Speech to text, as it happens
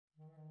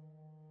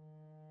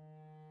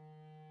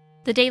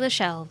The Dalish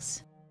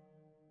Elves.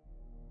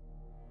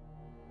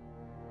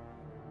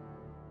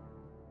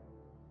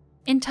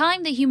 In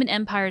time, the human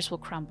empires will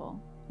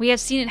crumble. We have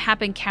seen it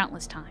happen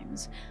countless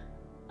times.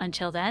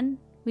 Until then,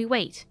 we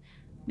wait.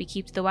 We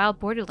keep to the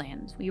wild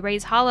borderlands. We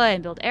raise Hala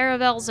and build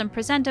Aravels and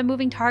present a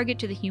moving target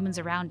to the humans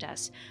around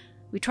us.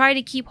 We try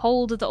to keep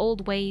hold of the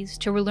old ways,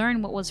 to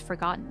relearn what was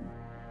forgotten.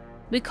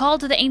 We call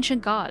to the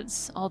ancient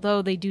gods,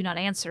 although they do not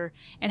answer,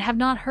 and have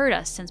not heard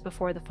us since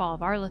before the fall of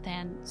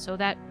Arlathan, so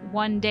that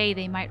one day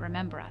they might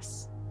remember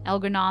us.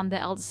 Elgarnon, the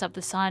eldest of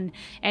the sun,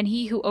 and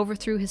he who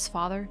overthrew his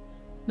father,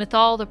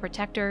 Mithal the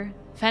protector,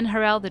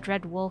 Fenharel the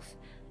dread wolf,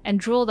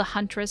 Andrul the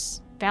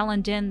huntress,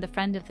 Valandin the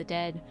friend of the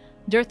dead,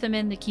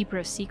 Durthamin the keeper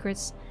of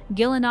secrets,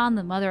 Gillenon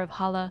the mother of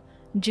Hala,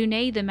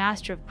 Junaid the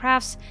master of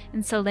crafts,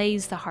 and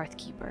Salaise the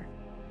hearthkeeper.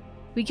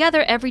 We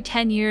gather every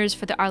 10 years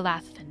for the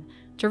Arlathfin,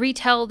 to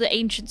retell the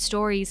ancient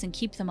stories and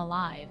keep them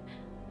alive.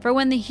 For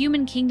when the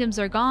human kingdoms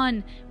are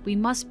gone, we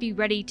must be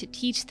ready to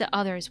teach the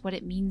others what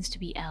it means to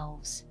be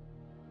elves.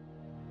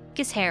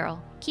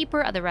 Sarel,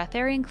 keeper of the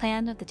Ratharian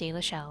clan of the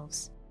Dalish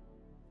Elves.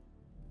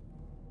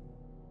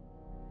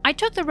 I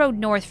took the road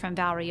north from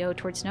Valrio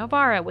towards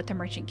Novara with the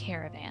merchant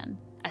caravan.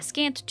 A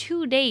scant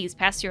 2 days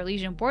past the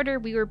Orlesian border,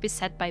 we were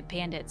beset by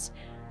bandits.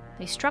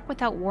 They struck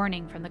without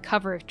warning from the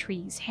cover of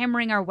trees,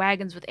 hammering our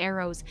wagons with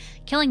arrows,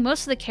 killing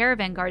most of the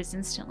caravan guards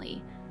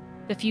instantly.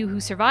 The few who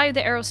survived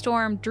the arrow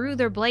storm drew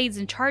their blades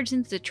and charged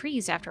into the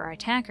trees after our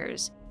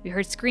attackers. We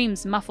heard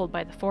screams muffled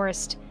by the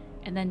forest,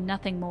 and then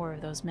nothing more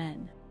of those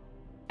men.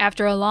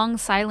 After a long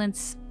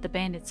silence, the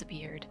bandits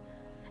appeared.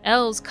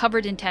 Elves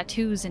covered in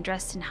tattoos and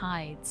dressed in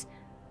hides.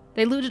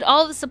 They looted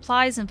all the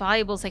supplies and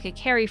valuables they could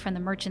carry from the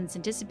merchants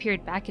and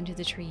disappeared back into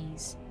the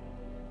trees.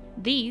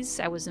 These,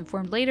 I was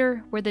informed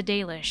later, were the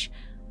Dalish,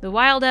 the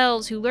wild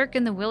elves who lurk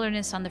in the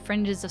wilderness on the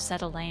fringes of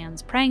settled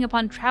lands, preying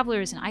upon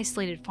travelers and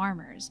isolated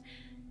farmers.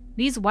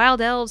 These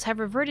wild elves have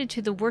reverted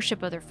to the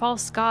worship of their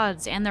false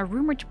gods and are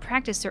rumored to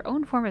practice their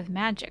own form of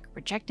magic,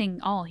 rejecting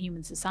all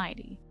human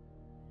society.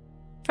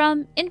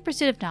 From In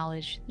Pursuit of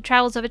Knowledge, The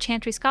Travels of a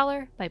Chantry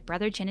Scholar by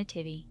Brother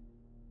Genitivi.